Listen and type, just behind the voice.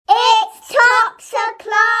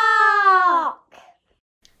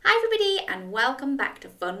welcome back to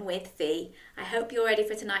Fun with Fee. I hope you're ready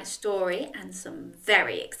for tonight's story and some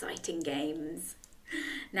very exciting games.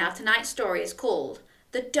 Now tonight's story is called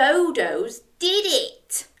The Dodos Did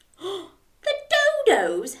It. The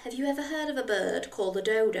dodos! Have you ever heard of a bird called a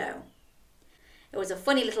dodo? It was a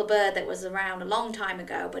funny little bird that was around a long time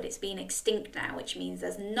ago, but it's been extinct now, which means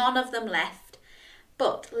there's none of them left.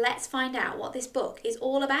 But let's find out what this book is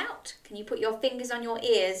all about. Can you put your fingers on your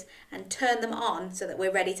ears and turn them on so that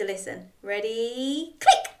we're ready to listen? Ready?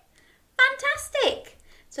 Click! Fantastic!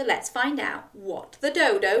 So let's find out what the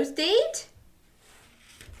dodos did.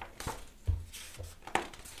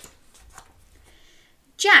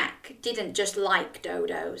 Jack didn't just like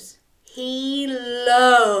dodos. He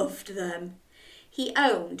loved them. He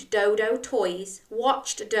owned dodo toys,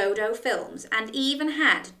 watched dodo films, and even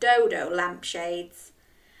had dodo lampshades.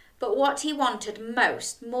 But what he wanted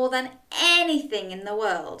most, more than anything in the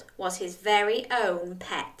world, was his very own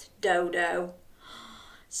pet dodo.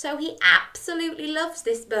 So he absolutely loves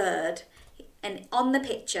this bird. And on the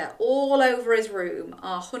picture, all over his room,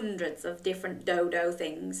 are hundreds of different dodo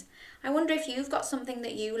things. I wonder if you've got something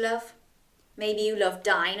that you love. Maybe you love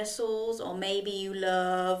dinosaurs, or maybe you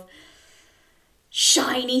love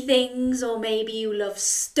shiny things, or maybe you love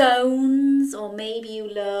stones, or maybe you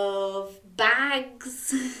love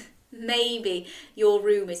bags. Maybe your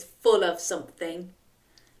room is full of something.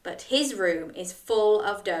 But his room is full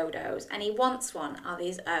of dodos, and he wants one of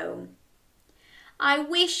his own. I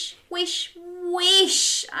wish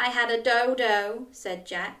I had a dodo, said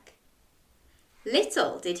Jack.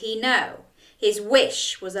 Little did he know his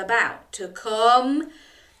wish was about to come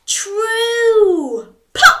true.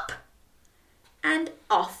 Pop! And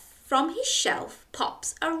off from his shelf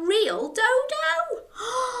pops a real dodo.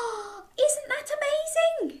 Isn't that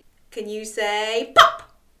amazing? Can you say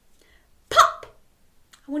pop? Pop!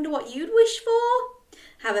 I wonder what you'd wish for.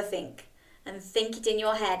 Have a think and think it in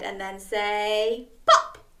your head and then say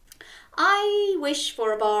pop. I wish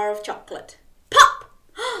for a bar of chocolate. Pop!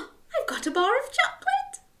 I've got a bar of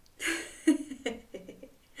chocolate.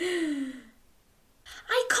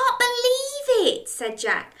 I can't believe it, said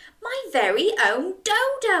Jack. My very own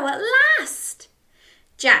dodo at last.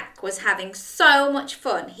 Jack was having so much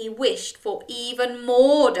fun he wished for even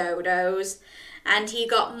more dodos. And he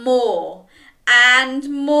got more and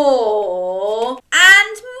more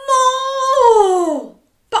and more.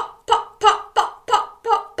 Pop, pop, pop, pop, pop,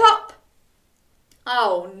 pop, pop.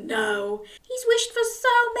 Oh no, he's wished for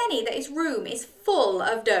so many that his room is full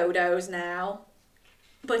of dodos now.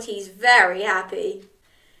 But he's very happy.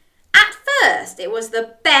 At first, it was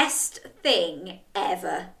the best thing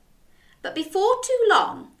ever. But before too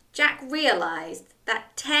long, Jack realised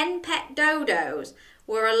that 10 pet dodos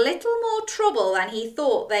were a little more trouble than he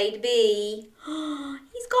thought they'd be.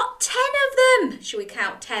 He's got 10 of them! Shall we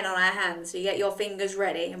count 10 on our hands so you get your fingers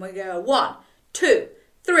ready? And we go 1, 2,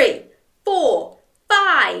 3, 4,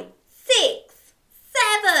 5, 6,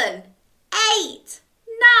 7, 8,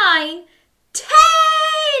 9,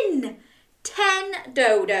 10! 10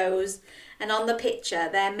 dodos. And on the picture,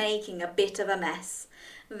 they're making a bit of a mess.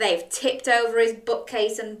 They've tipped over his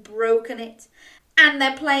bookcase and broken it. And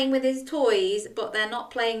they're playing with his toys, but they're not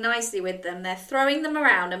playing nicely with them. They're throwing them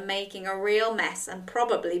around and making a real mess and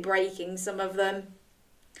probably breaking some of them.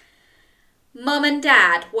 Mum and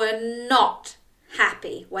Dad were not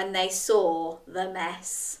happy when they saw the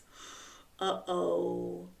mess.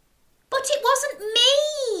 Uh-oh. But it wasn't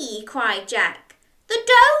me, cried Jack. The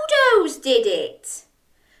dodos did it.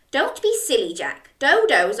 Don't be silly, Jack.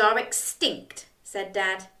 Dodos are extinct, said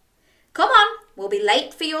Dad. Come on, we'll be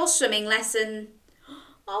late for your swimming lesson.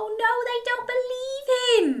 Oh no, they don't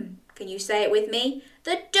believe him. Can you say it with me?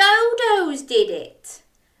 The dodos did it.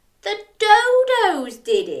 The dodos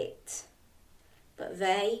did it. But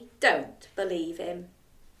they don't believe him.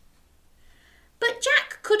 But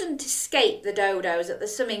Jack couldn't escape the dodos at the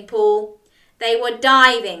swimming pool. They were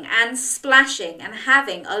diving and splashing and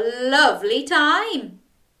having a lovely time.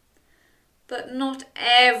 But not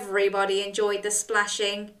everybody enjoyed the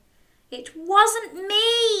splashing. It wasn't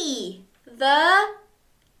me. The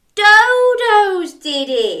dodos did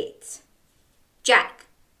it. Jack,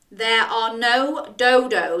 there are no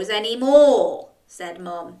dodos anymore, said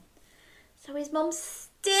Mum. So his mum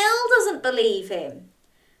still doesn't believe him.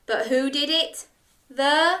 But who did it?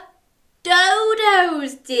 The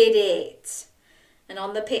dodos did it. And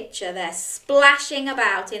on the picture, they're splashing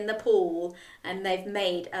about in the pool and they've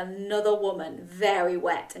made another woman very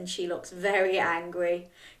wet and she looks very angry.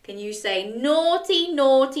 Can you say naughty,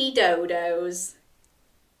 naughty dodos?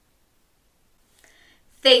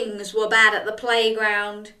 Things were bad at the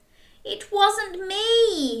playground. It wasn't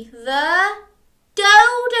me. The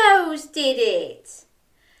Dodos did it.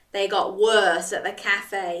 They got worse at the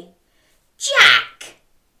cafe. Jack!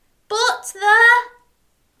 But the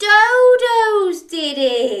Dodos did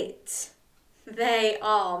it. They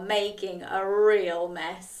are making a real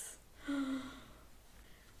mess.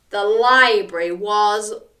 The library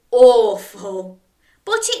was awful,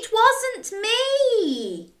 but it wasn't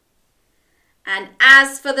me. And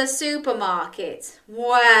as for the supermarket,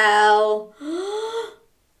 well, the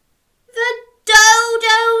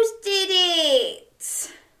Dodos did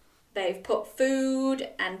it. They've put food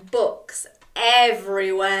and books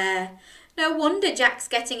everywhere. No wonder Jack's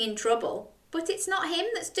getting in trouble. But it's not him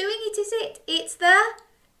that's doing it, is it? It's the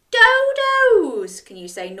Dodos. Can you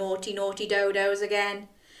say naughty, naughty Dodos again?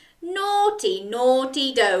 Naughty,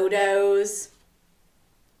 naughty Dodos.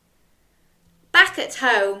 Back at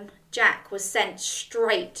home, Jack was sent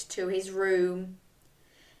straight to his room.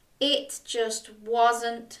 It just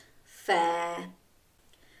wasn't fair.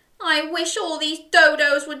 I wish all these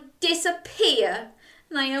Dodos would disappear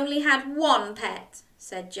and I only had one pet,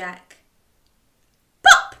 said Jack.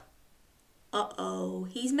 Pop! Uh-oh,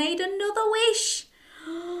 he's made another wish.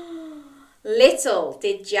 Little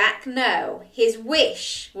did Jack know his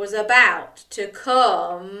wish was about to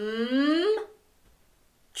come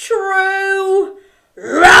true.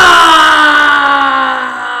 Rah!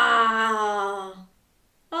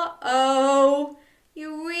 Uh-oh,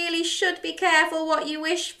 you really should be careful what you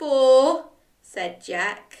wish for, said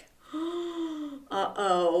Jack.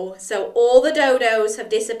 Uh-oh, so all the Dodos have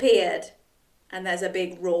disappeared and there's a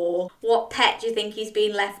big roar. What pet do you think he's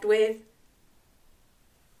been left with?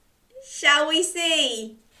 Shall we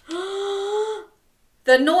see?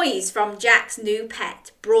 The noise from Jack's new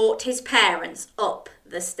pet brought his parents up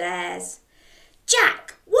the stairs.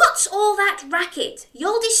 Jack, what's all that racket?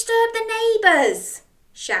 You'll disturb the neighbours,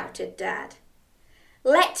 shouted Dad.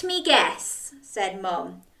 Let me guess, said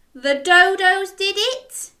Mum. The Dodos did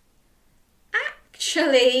it?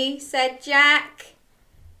 Actually, said Jack,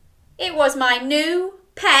 it was my new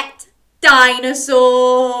pet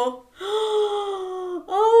dinosaur.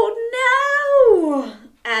 Oh no!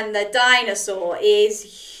 And the dinosaur is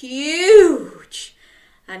huge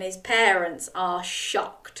and his parents are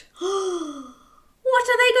shocked. What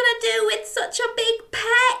are they going to do with such a big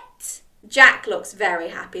pet? Jack looks very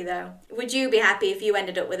happy though. Would you be happy if you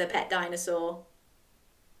ended up with a pet dinosaur?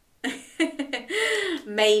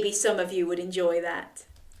 Maybe some of you would enjoy that.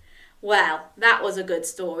 Well, that was a good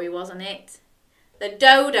story, wasn't it? The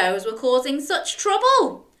Dodos were causing such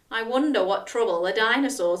trouble. I wonder what trouble the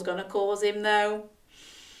dinosaur's going to cause him though.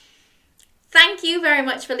 Thank you very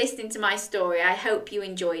much for listening to my story. I hope you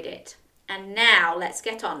enjoyed it. And now let's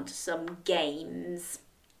get on to some games.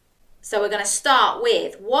 So we're going to start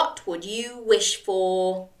with, what would you wish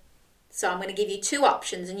for? So I'm going to give you two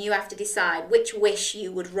options and you have to decide which wish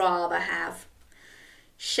you would rather have.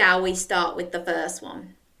 Shall we start with the first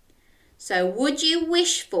one? So would you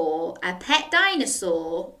wish for a pet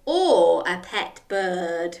dinosaur or a pet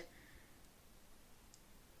bird?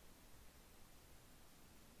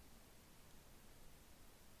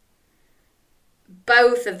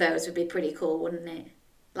 Both of those would be pretty cool, wouldn't it?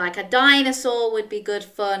 Like a dinosaur would be good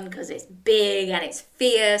fun because it's big and it's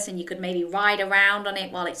fierce and you could maybe ride around on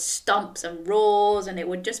it while it stomps and roars and it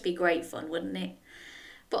would just be great fun, wouldn't it?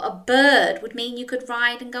 But a bird would mean you could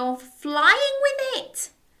ride and go on flying with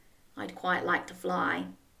it. I'd quite like to fly.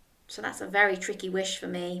 So that's a very tricky wish for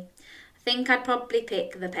me. I think I'd probably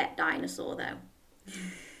pick the pet dinosaur though.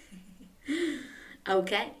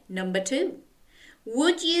 Okay, number 2.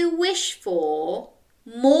 Would you wish for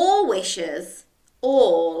more wishes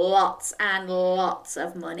or lots and lots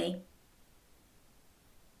of money?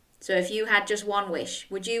 So if you had just one wish,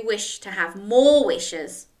 would you wish to have more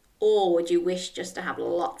wishes or would you wish just to have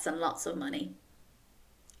lots and lots of money?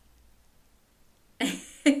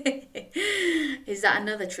 Is that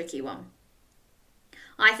another tricky one?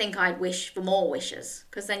 I think I'd wish for more wishes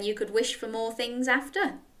because then you could wish for more things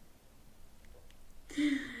after.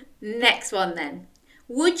 Next one then.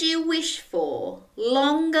 Would you wish for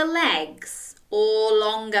longer legs or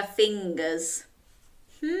longer fingers?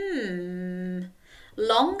 Longer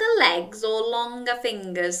legs or longer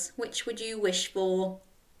fingers? Which would you wish for?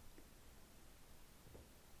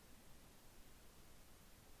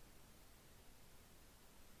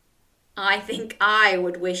 I think I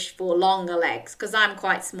would wish for longer legs because I'm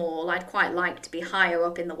quite small. I'd quite like to be higher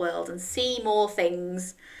up in the world and see more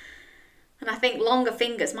things. And I think longer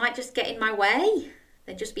fingers might just get in my way.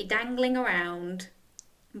 They'd just be dangling around.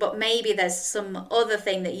 But maybe there's some other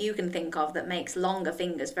thing that you can think of that makes longer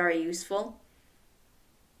fingers very useful.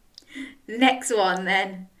 Next one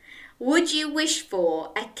then. Would you wish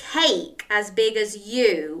for a cake as big as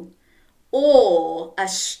you or a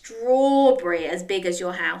strawberry as big as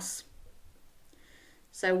your house?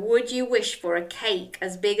 So would you wish for a cake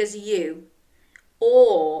as big as you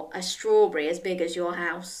or a strawberry as big as your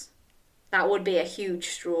house? That would be a huge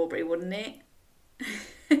strawberry, wouldn't it?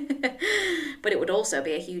 But it would also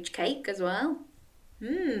be a huge cake as well.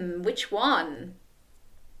 Which one?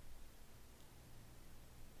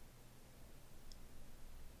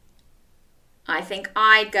 I think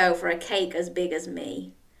I'd go for a cake as big as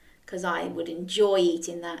me, because I would enjoy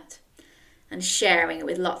eating that and sharing it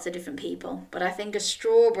with lots of different people. But I think a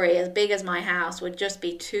strawberry as big as my house would just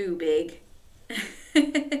be too big.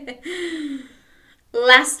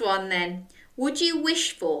 Last one then. Would you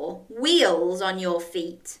wish for wheels on your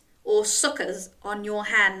feet or suckers on your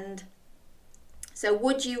hand? So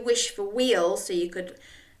would you wish for wheels so you could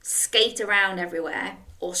skate around everywhere,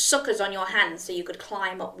 or suckers on your hands so you could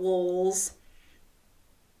climb up walls?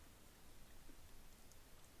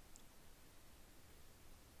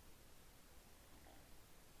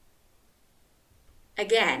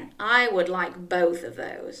 Again, I would like both of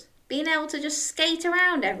those. Being able to just skate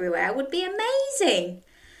around everywhere would be amazing.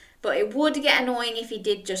 But it would get annoying if you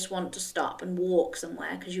did just want to stop and walk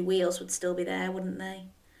somewhere, because your wheels would still be there, wouldn't they?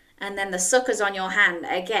 And then the suckers on your hand,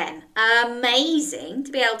 again, amazing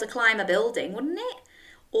to be able to climb a building, wouldn't it?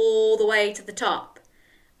 All the way to the top.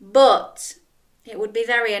 But it would be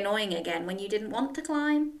very annoying again when you didn't want to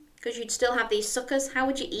climb, because you'd still have these suckers. How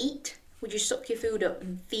would you eat? Would you suck your food up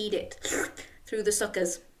and feed it through the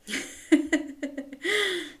suckers?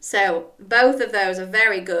 So both of those are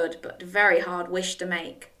very good, but a very hard wish to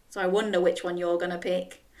make. So I wonder which one you're going to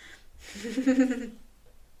pick.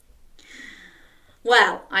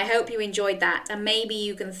 Well, I hope you enjoyed that, and maybe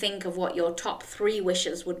you can think of what your top 3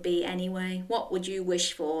 wishes would be anyway. What would you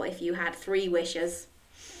wish for if you had 3 wishes?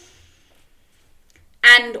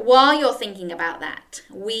 And while you're thinking about that,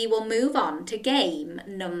 we will move on to game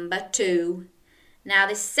number 2. Now,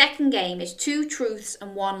 this second game is 2 truths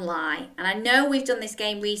and 1 lie. And I know we've done this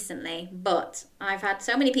game recently, but I've had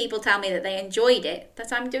so many people tell me that they enjoyed it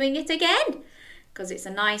that I'm doing it again, because it's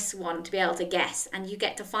a nice one to be able to guess, and you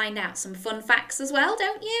get to find out some fun facts as well,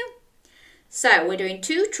 don't you? So we're doing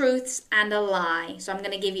 2 truths and a lie. So I'm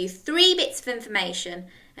going to give you 3 bits of information,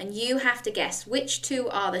 and you have to guess which 2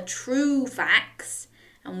 are the true facts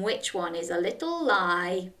and which one is a little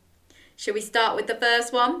lie. Shall we start with the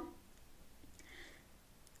first one?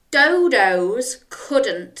 Dodos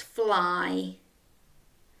couldn't fly.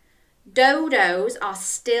 Dodos are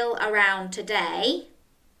still around today.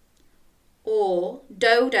 Or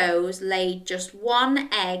dodos laid just 1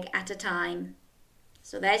 egg at a time.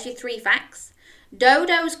 So there's your 3 facts.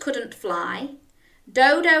 Dodos couldn't fly.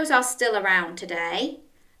 Dodos are still around today.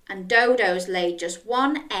 And dodos laid just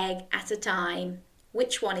 1 egg at a time.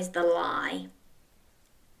 Which one is the lie?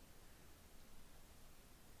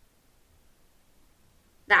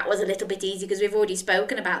 That was a little bit easy because we've already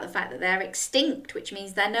spoken about the fact that they're extinct, which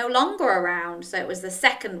means they're no longer around. So it was the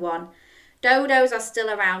second one. Dodos are still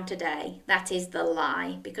around today. That is the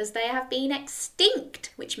lie, because they have been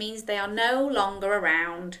extinct, which means they are no longer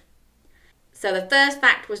around. So the first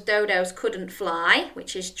fact was dodos couldn't fly,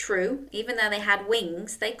 which is true. Even though they had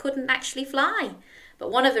wings, they couldn't actually fly. But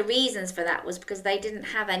one of the reasons for that was because they didn't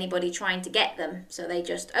have anybody trying to get them. So they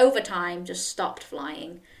just, over time, just stopped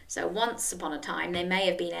flying. So once upon a time, they may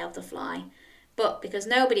have been able to fly. But because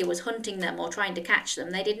nobody was hunting them or trying to catch them,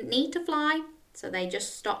 they didn't need to fly. So they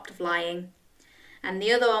just stopped flying. And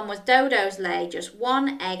the other one was dodos lay just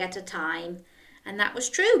 1 egg at a time. And that was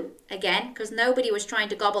true, again, because nobody was trying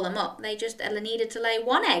to gobble them up. They just needed to lay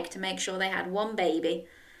 1 egg to make sure they had 1 baby.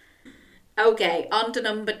 Okay, on to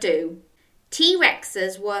number 2.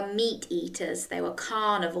 T-Rexes were meat eaters. They were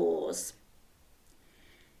carnivores.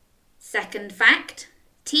 Second fact,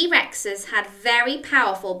 T-Rexes had very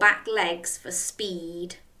powerful back legs for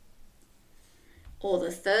speed. Or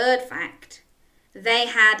the third fact, they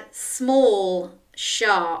had small,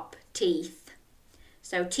 sharp teeth.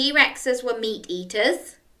 So T-Rexes were meat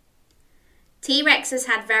eaters. T-Rexes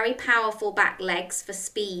had very powerful back legs for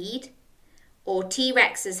speed. Or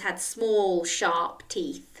T-Rexes had small, sharp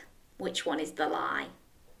teeth. Which one is the lie?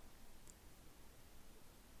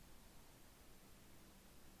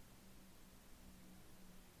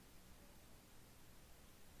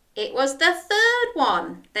 It was the third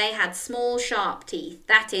one. They had small, sharp teeth.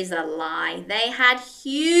 That is a lie. They had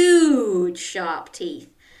huge, sharp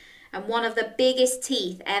teeth. And one of the biggest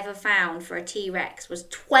teeth ever found for a T-Rex was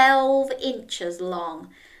 12 inches long.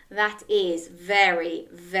 That is very,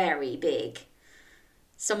 very big.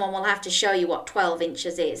 Someone will have to show you what 12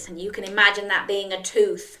 inches is, and you can imagine that being a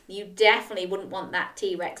tooth. You definitely wouldn't want that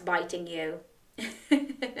T-Rex biting you.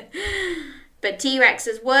 But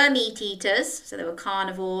T-Rexes were meat eaters, so they were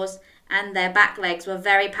carnivores, and their back legs were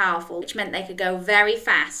very powerful, which meant they could go very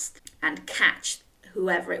fast and catch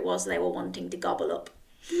whoever it was they were wanting to gobble up.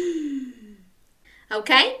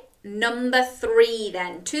 Okay, number 3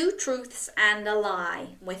 then. 2 truths and a lie.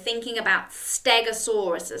 We're thinking about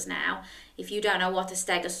stegosauruses now. If you don't know what a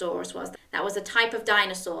stegosaurus was, that was a type of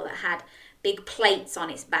dinosaur that had big plates on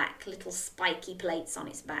its back, little spiky plates on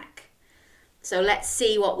its back. So let's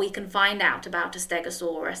see what we can find out about a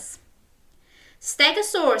stegosaurus.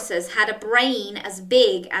 Stegosauruses had a brain as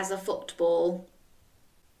big as a football.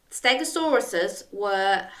 Stegosauruses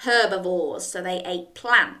were herbivores, so they ate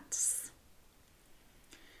plants.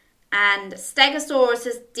 And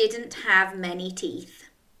stegosauruses didn't have many teeth.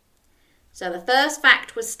 So the first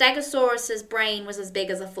fact was Stegosaurus's brain was as big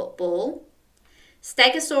as a football.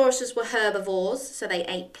 Stegosauruses were herbivores, so they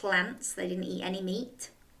ate plants. They didn't eat any meat.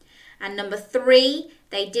 And number 3,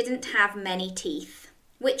 they didn't have many teeth.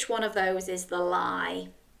 Which one of those is the lie?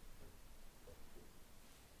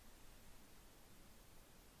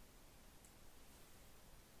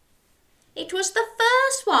 It was the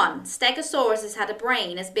first one. Stegosauruses had a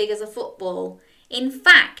brain as big as a football. In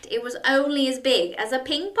fact, it was only as big as a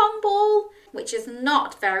ping pong ball, which is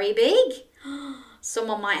not very big.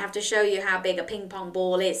 Someone might have to show you how big a ping pong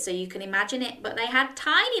ball is so you can imagine it, but they had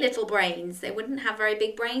tiny little brains. They wouldn't have very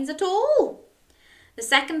big brains at all. The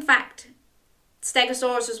second fact,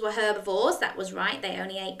 Stegosauruses were herbivores. That was right. They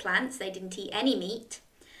only ate plants. They didn't eat any meat.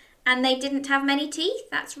 And they didn't have many teeth.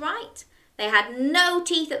 That's right. They had no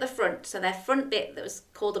teeth at the front, so their front bit that was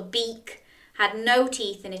called a beak had no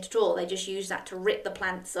teeth in it at all. They just used that to rip the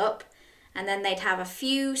plants up. And then they'd have a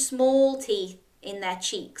few small teeth in their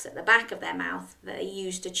cheeks at the back of their mouth that they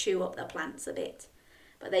used to chew up the plants a bit.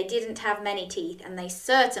 But they didn't have many teeth, and they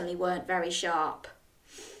certainly weren't very sharp.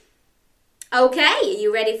 Okay, are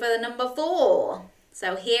you ready for the number 4?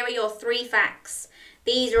 So here are your 3 facts.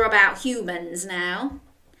 These are about humans now.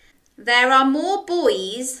 There are more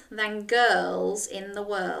boys than girls in the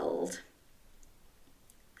world.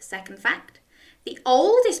 Second fact, the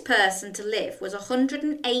oldest person to live was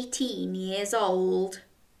 118 years old.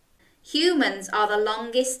 Humans are the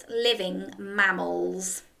longest living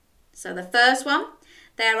mammals. So the first one,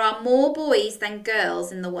 there are more boys than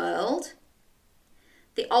girls in the world.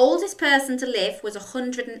 The oldest person to live was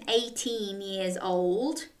 118 years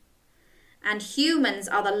old. And humans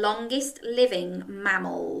are the longest living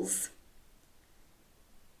mammals.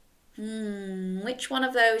 Which one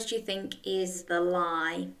of those do you think is the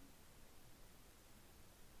lie?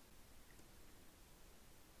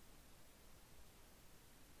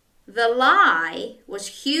 The lie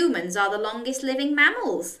was humans are the longest living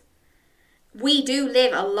mammals. We do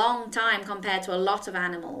live a long time compared to a lot of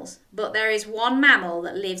animals, but there is one mammal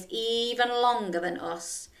that lives even longer than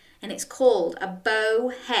us, and it's called a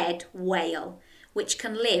bowhead whale, which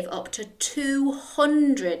can live up to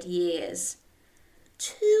 200 years.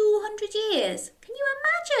 200 years! Can you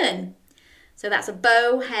imagine? So that's a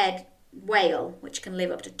bowhead whale, which can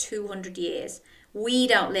live up to 200 years. We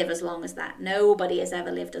don't live as long as that. Nobody has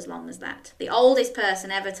ever lived as long as that. The oldest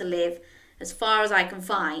person ever to live, as far as I can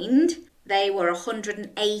find, they were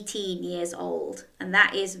 118 years old. And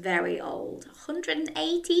that is very old.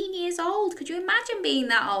 118 years old. Could you imagine being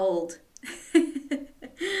that old?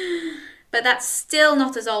 But that's still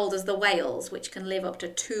not as old as the whales, which can live up to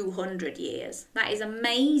 200 years. That is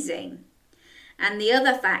amazing. And the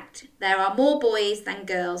other fact, there are more boys than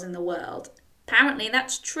girls in the world. Apparently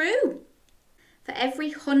that's true. For every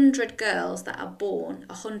 100 girls that are born,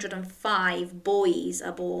 105 boys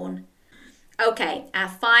are born. Okay, our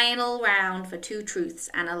final round for 2 truths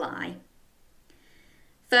and a lie.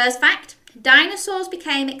 First fact, dinosaurs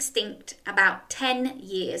became extinct about 10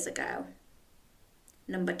 years ago.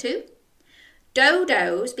 Number 2,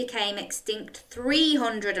 dodos became extinct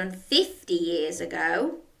 350 years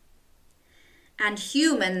ago. And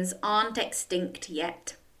humans aren't extinct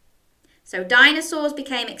yet. So dinosaurs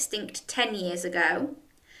became extinct 10 years ago,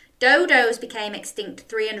 dodos became extinct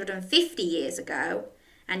 350 years ago,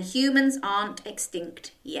 and humans aren't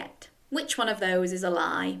extinct yet. Which one of those is a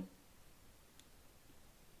lie?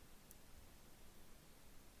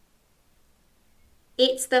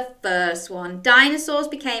 It's the first one. Dinosaurs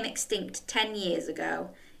became extinct 10 years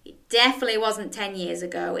ago. It definitely wasn't 10 years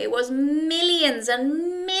ago. It was millions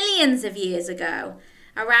and millions of years ago.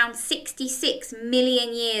 Around 66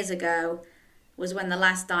 million years ago was when the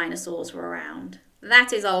last dinosaurs were around.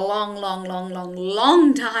 That is a long, long, long, long,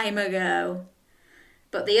 long time ago.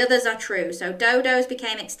 But the others are true. So dodos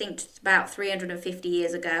became extinct about 350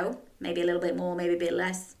 years ago. Maybe a little bit more, maybe a bit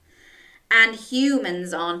less. And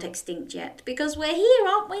humans aren't extinct yet because we're here,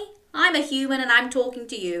 aren't we? I'm a human and I'm talking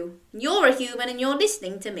to you. You're a human and you're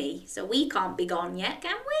listening to me. So we can't be gone yet,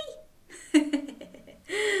 can we?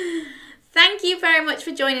 Thank you very much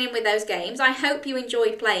for joining in with those games. I hope you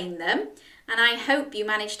enjoyed playing them. And I hope you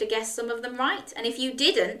managed to guess some of them right. And if you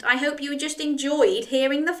didn't, I hope you just enjoyed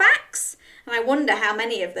hearing the facts. And I wonder how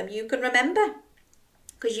many of them you can remember.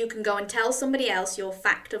 Because you can go and tell somebody else your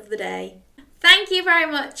fact of the day. Thank you very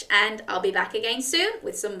much, and I'll be back again soon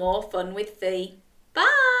with some more fun with Fee.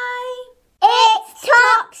 Bye!